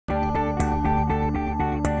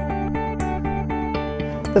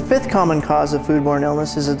The fifth common cause of foodborne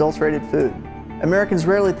illness is adulterated food. Americans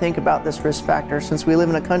rarely think about this risk factor since we live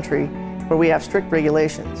in a country where we have strict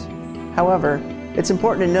regulations. However, it's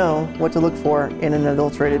important to know what to look for in an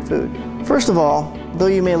adulterated food. First of all, though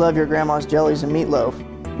you may love your grandma's jellies and meatloaf,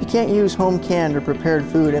 you can't use home canned or prepared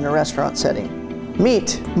food in a restaurant setting.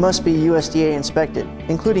 Meat must be USDA inspected,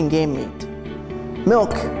 including game meat.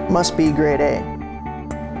 Milk must be grade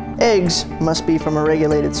A. Eggs must be from a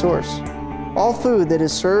regulated source. All food that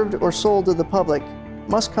is served or sold to the public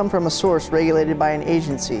must come from a source regulated by an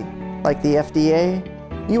agency like the FDA,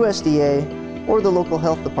 USDA, or the local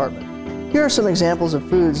health department. Here are some examples of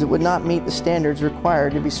foods that would not meet the standards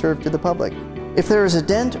required to be served to the public. If there is a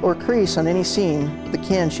dent or crease on any seam, the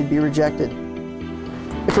can should be rejected.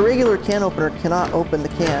 If a regular can opener cannot open the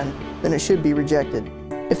can, then it should be rejected.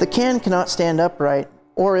 If the can cannot stand upright,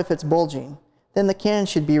 or if it's bulging, then the can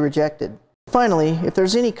should be rejected. Finally, if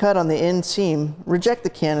there's any cut on the end seam, reject the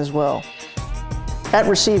can as well. At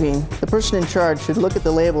receiving, the person in charge should look at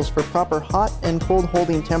the labels for proper hot and cold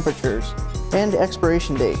holding temperatures and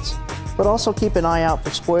expiration dates, but also keep an eye out for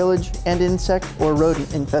spoilage and insect or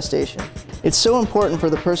rodent infestation. It's so important for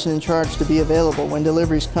the person in charge to be available when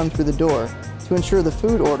deliveries come through the door to ensure the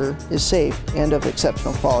food order is safe and of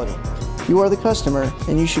exceptional quality. You are the customer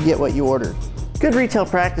and you should get what you ordered. Good retail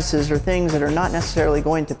practices are things that are not necessarily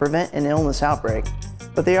going to prevent an illness outbreak,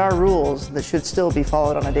 but they are rules that should still be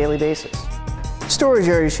followed on a daily basis. Storage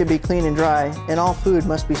areas should be clean and dry, and all food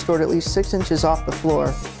must be stored at least 6 inches off the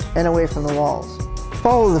floor and away from the walls.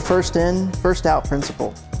 Follow the first in, first out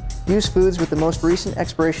principle. Use foods with the most recent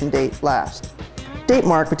expiration date last. Date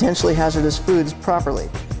mark potentially hazardous foods properly.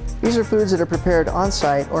 These are foods that are prepared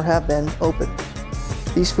on-site or have been opened.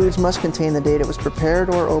 These foods must contain the date it was prepared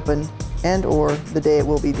or opened and/or the day it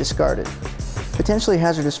will be discarded. Potentially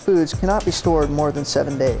hazardous foods cannot be stored more than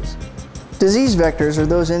 7 days. Disease vectors are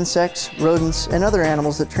those insects, rodents, and other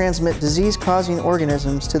animals that transmit disease-causing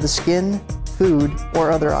organisms to the skin, food,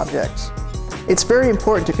 or other objects. It's very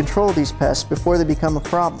important to control these pests before they become a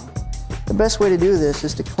problem. The best way to do this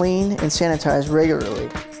is to clean and sanitize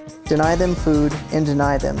regularly. Deny them food and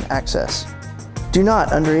deny them access. Do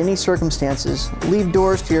not, under any circumstances, leave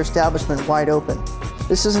doors to your establishment wide open.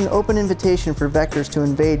 This is an open invitation for vectors to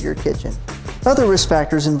invade your kitchen. Other risk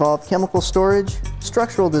factors involve chemical storage,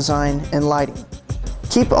 structural design, and lighting.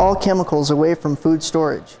 Keep all chemicals away from food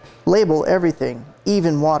storage. Label everything,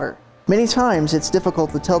 even water. Many times it's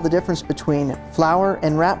difficult to tell the difference between flour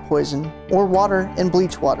and rat poison or water and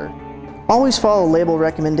bleach water. Always follow label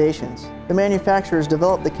recommendations. The manufacturers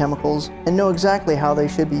develop the chemicals and know exactly how they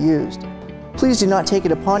should be used. Please do not take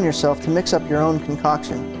it upon yourself to mix up your own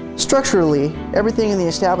concoction. Structurally, everything in the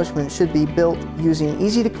establishment should be built using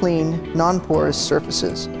easy-to-clean, non-porous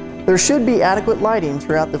surfaces. There should be adequate lighting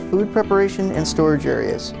throughout the food preparation and storage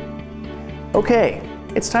areas. Okay,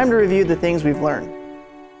 it's time to review the things we've learned.